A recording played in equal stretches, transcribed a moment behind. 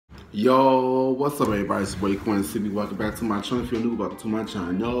Yo, what's up everybody? It's your boy Quincy. Welcome back to my channel. If you're new, welcome to my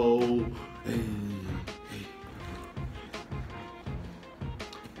channel.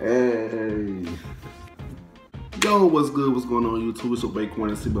 Hey. Yo, what's good? What's going on YouTube? It's your boy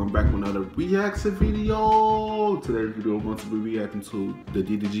Quincy. I'm back with another reaction video. Today's video I'm going to be reacting to the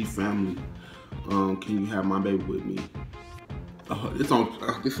DDG family. Can you have my baby with me? It's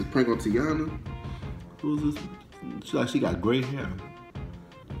on. This is prank on Tiana. Who's this? She got gray hair.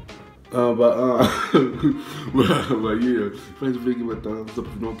 But yeah, please give a thumbs up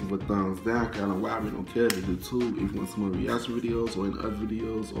if you don't give a thumbs down. Kind of why we don't care to do too. If you want some more reaction videos or any other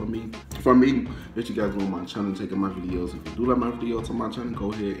videos or me, from me, let you guys go on my channel and check out my videos. If you do like my videos on my channel,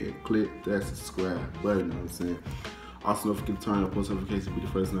 go ahead and click that subscribe button. You know what I'm saying? Also, don't forget to turn on post notifications to be the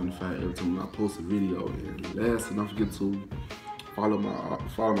first notified every time I post a video. And lastly, don't forget to follow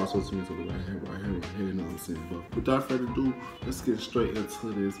my social media right here, you know what I'm saying? But without further ado, let's get straight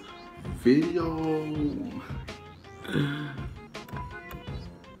into this video.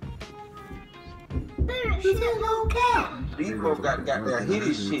 This ain't no cap. These folks got that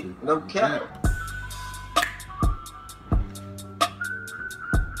hitty shit, no cap.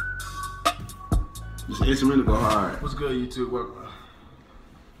 This instrumental go hard. What's good, YouTube?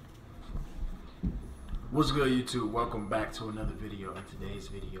 Welcome back to another video. In today's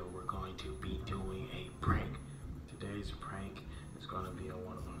video, we're going to be doing a prank. Today's prank is going to be on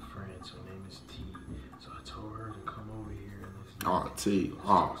one of my friends. Her name is T. So I told her to come over here and listen.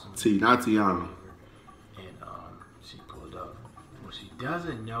 T, not Tiana. And she pulled up. What she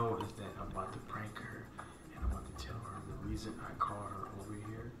doesn't know is that I'm about to prank her, and I'm about to tell her the reason I called her over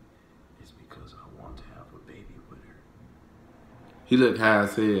here is because I want to have a baby with her. He look high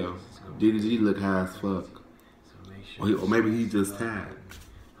as hell. DDG look high as fuck. So make sure or maybe he just tired.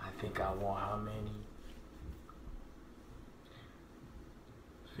 I think I want how many?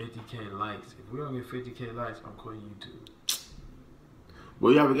 50K likes. If we don't get 50K likes, I'm quitting YouTube.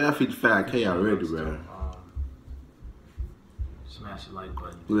 Well, y'all, we got 55K already, bro. Smash the like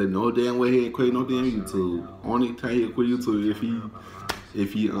button. Well, no damn way he ain't quit no damn YouTube. Only time he'll quit YouTube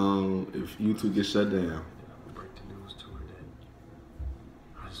if YouTube gets shut down. Break the news to her that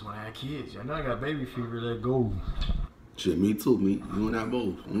I just want to have kids. I know I got baby fever. Let go. Shit, me too. You and I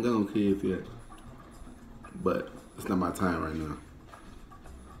both. I'm gonna kids yet, but it's not my time right now.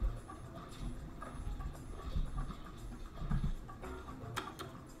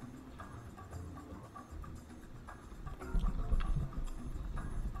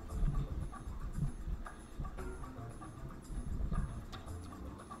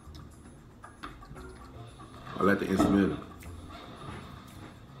 I like the instrumental.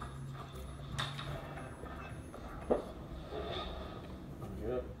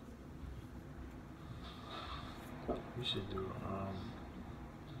 Yep. We should do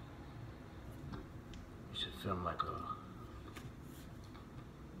we should film like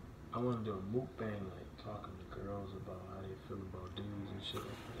I want to do a mukbang, like talking to girls about how they feel about dudes and shit like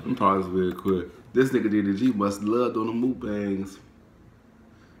that. I'm pausing real quick. This nigga DDG must love doing the mukbangs.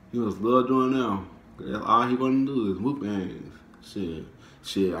 He must love doing them. That's all he wanna do is mukbangs.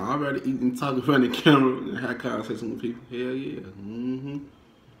 Shit. I already eating, talking in front of the camera and had conversation with people. Hell yeah.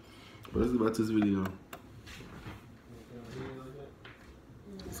 But let's get back to this video.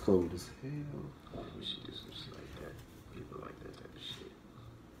 It's cold as hell. We should do some shit like that. People like that type of shit.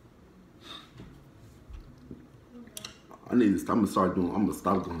 I'm gonna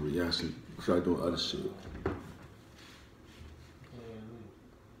stop doing reaction. Start doing other shit.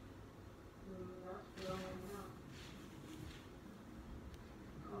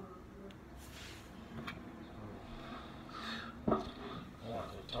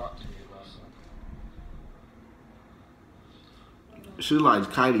 She like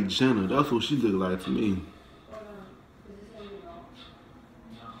Kylie Jenner. That's what she look like to me.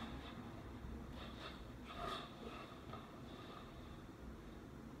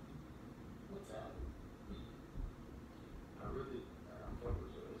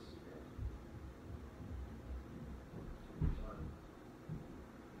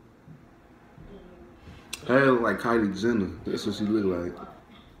 Her look like Kylie Jenner. That's what she look like.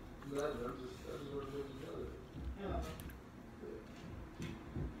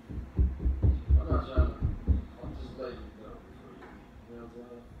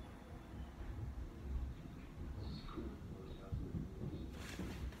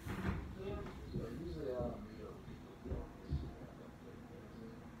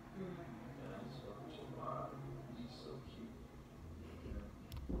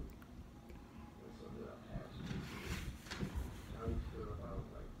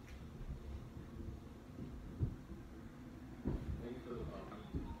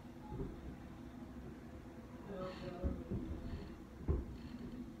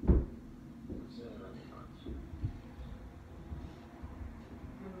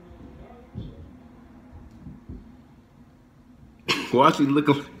 Why she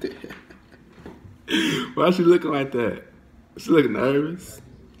looking like that? Why she looking like that? She looking nervous.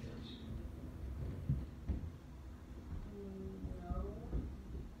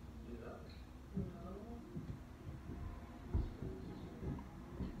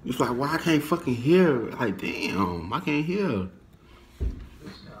 It's like, why I can't fucking hear? Like, damn, I can't hear.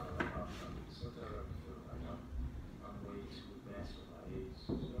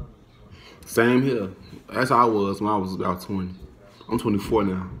 Same here. That's how I was when I was about 20. I'm 24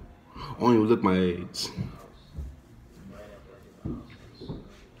 now. I don't even look my age.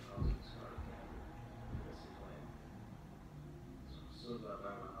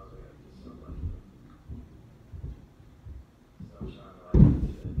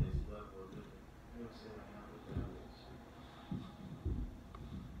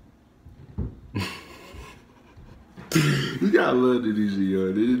 You gotta love DDG,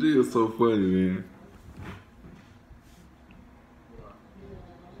 yo. DDG is so funny, man.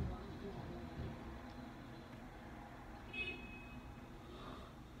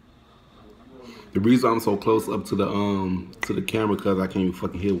 The reason I'm so close up to the camera because I can't even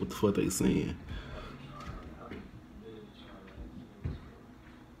fucking hear what the fuck they saying.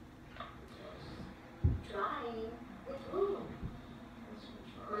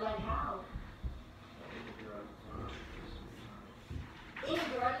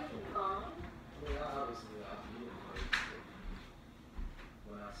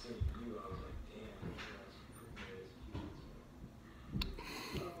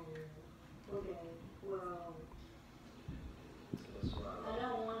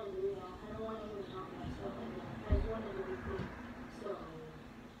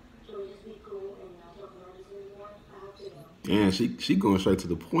 Damn, she going straight to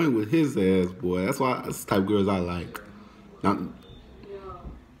the point with his ass, boy. That's why that's the type of girls I like. Not,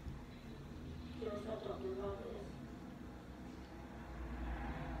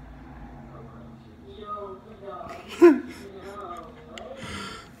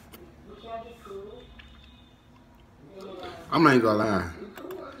 I'm not even gonna lie.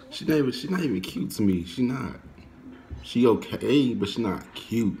 She not even cute to me. She not. She okay, but she not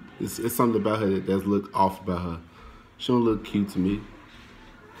cute. It's something about her that's look off about her. She don't look cute to me.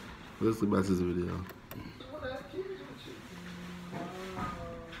 Let's look back to this video.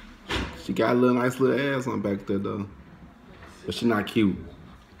 She got a little nice little ass on back there though, but she not cute.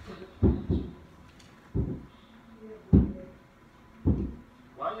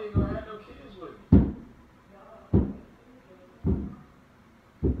 Why you ain't gonna have no kids with me?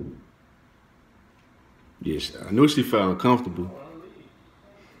 Yeah, I knew she felt uncomfortable.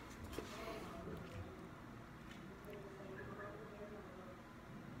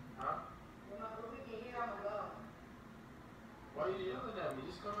 Why you yelling at me?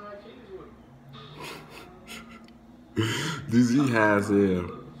 Just come and have kids with me. DDG high as hell.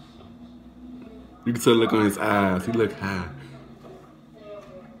 You can tell the look on his eyes. He look high.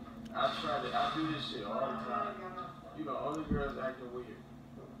 I do this shit all the time. You know, all the girls acting weird.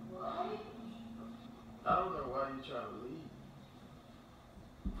 I don't know why you trying to leave.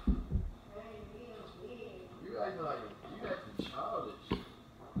 You acting childish.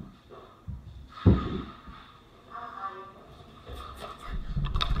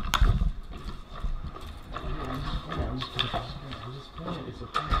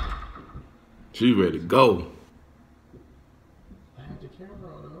 She ready to go. I have the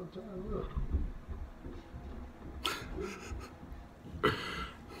camera on the whole time. Look.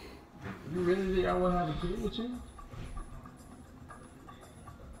 You really think I would have a kid with you?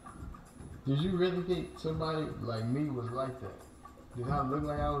 Did you really think somebody like me was like that? Did I look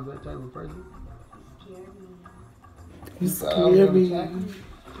like I was that type of person? You scared me.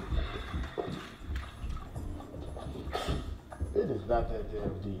 It is not that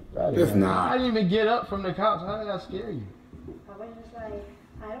damn deep. It's not. I didn't even get up from the couch. How did I scare you? I was just like,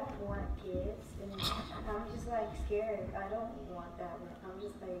 I don't want kids. And I'm just like scared. I don't want that. I'm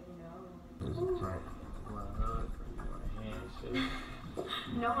just like, no. This is prank. You want a hug or you want a handshake?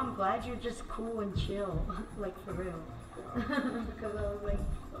 No, I'm glad you're just cool and chill. Like, for real. Because I was like,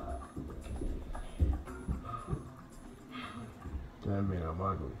 fuck. That mean I'm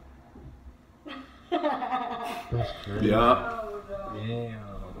ugly. That's crazy. Yeah. Oh, no. Damn.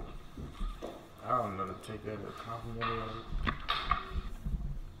 I don't know to take that as a compliment or not.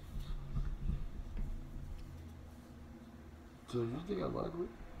 So you think I'm ugly?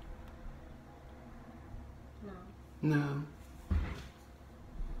 No. No.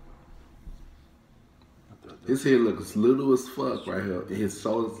 His head looks little as fuck right here. And his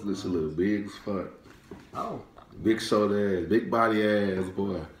shoulders look a little big as fuck. Oh. Big shoulder ass, big body ass,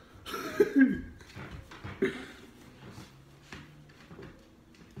 boy.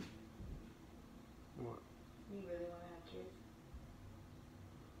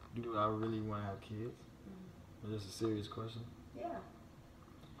 Do I really want to have kids? Is this a serious question? Yeah.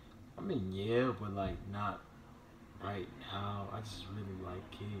 I mean, yeah, but like not right now. I just really like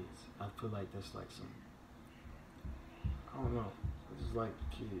kids. I feel like that's like some. I don't know. I just like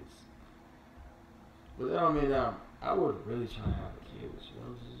kids. But that don't mean that I would really try to have a kid with you. I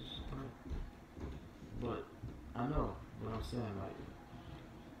was just but I know what I'm saying. Like,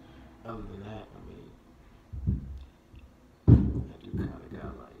 other than that, I mean, I do kind of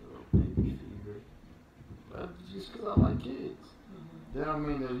got like a little baby fever. But just because I like kids. That don't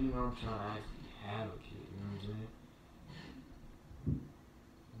mean that, you know, I'm trying to actually have a kid. You know what I'm saying?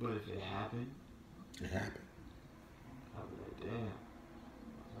 But if it happened, it happened. I'd be like, damn.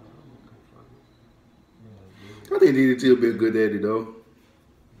 Okay, fuck it. I think DDG will be a good daddy though.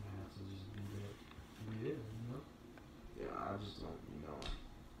 I just don't, you know,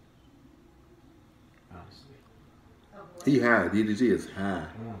 honestly. He high. DDG is high.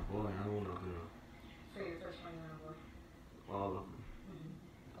 I want a boy, I don't want a girl. So your first one, you want a boy? All of them.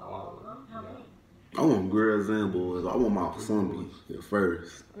 All of them? How many? I want girls and boys. I want my son to be here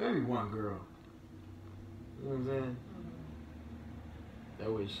first. Maybe one girl. You know what I'm saying?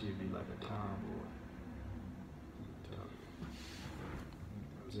 That way she'd be like a tomboy. You know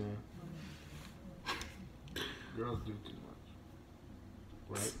what I'm saying? Girls do too much.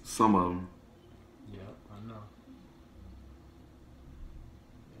 Right? Some of them. Yeah, I know.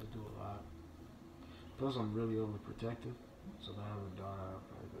 They do a lot. Plus, I'm really overprotective. So if I have a daughter, I'll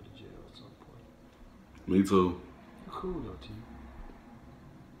probably go to jail at some point. Me too. You cool though, T.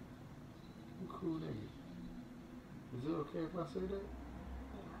 You cool nigga. Is it okay if I say that?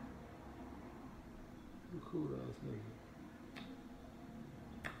 You cool ass nigga.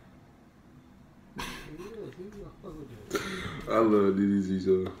 Yeah, see, I fuck with that. I love DDG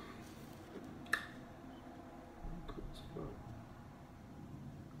show. You cool as fuck.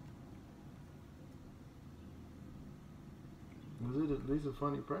 Was it at least a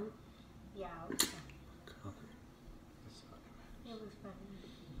funny prank? Yeah, it was fun. Okay. That's all that It matters. was fun.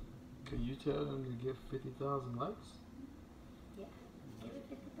 Can you tell them to get 50,000 likes? Yeah. Give it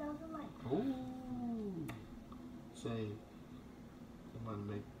 50,000 likes. Ooh. Say, I'm gonna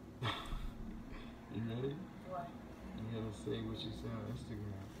make. You ready? What? You gotta say what you say on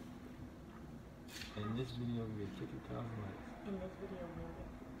Instagram. And this video will get 50,000 likes. In this video, we'll get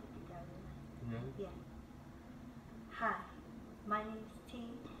 50,000 likes. You ready? Yeah. Hi, my name is T,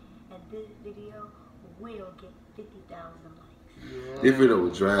 and this video will get 50,000 likes. Yeah. This video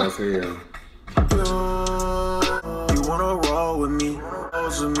was dry as hell. You wanna roll with me,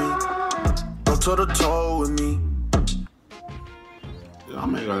 go toe to toe with me.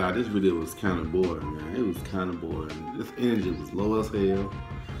 I'm not gonna lie, this video was kind of boring, man. It was kind of boring. This energy was low as hell,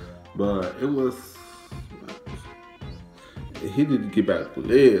 but it was. He didn't get back to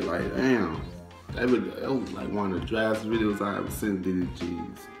it. Like, damn, that was like one of the driest videos I ever seen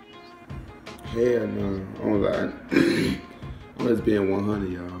DDG's. Hell no, I was like, I'm just being 100,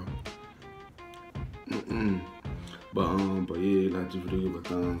 y'all. But yeah, like this video, give a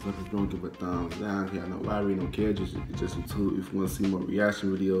thumbs up. If you don't give a thumbs down, okay, I know why I really don't care. Just YouTube. If you want to see more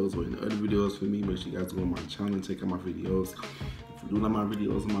reaction videos or any other videos for me, make sure you guys go on my channel and check out my videos. If you do like my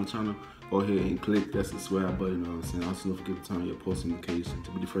videos on my channel, go ahead and click that subscribe button. You know what I'm saying? Also, don't forget to turn on your post notification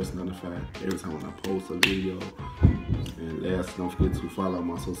to be the first notified every time when I post a video. And last, don't forget to follow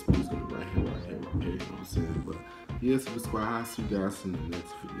my social media right here. You know what I'm saying? But yeah, subscribe. I'll see you guys in the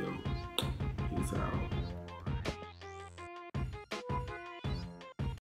next video.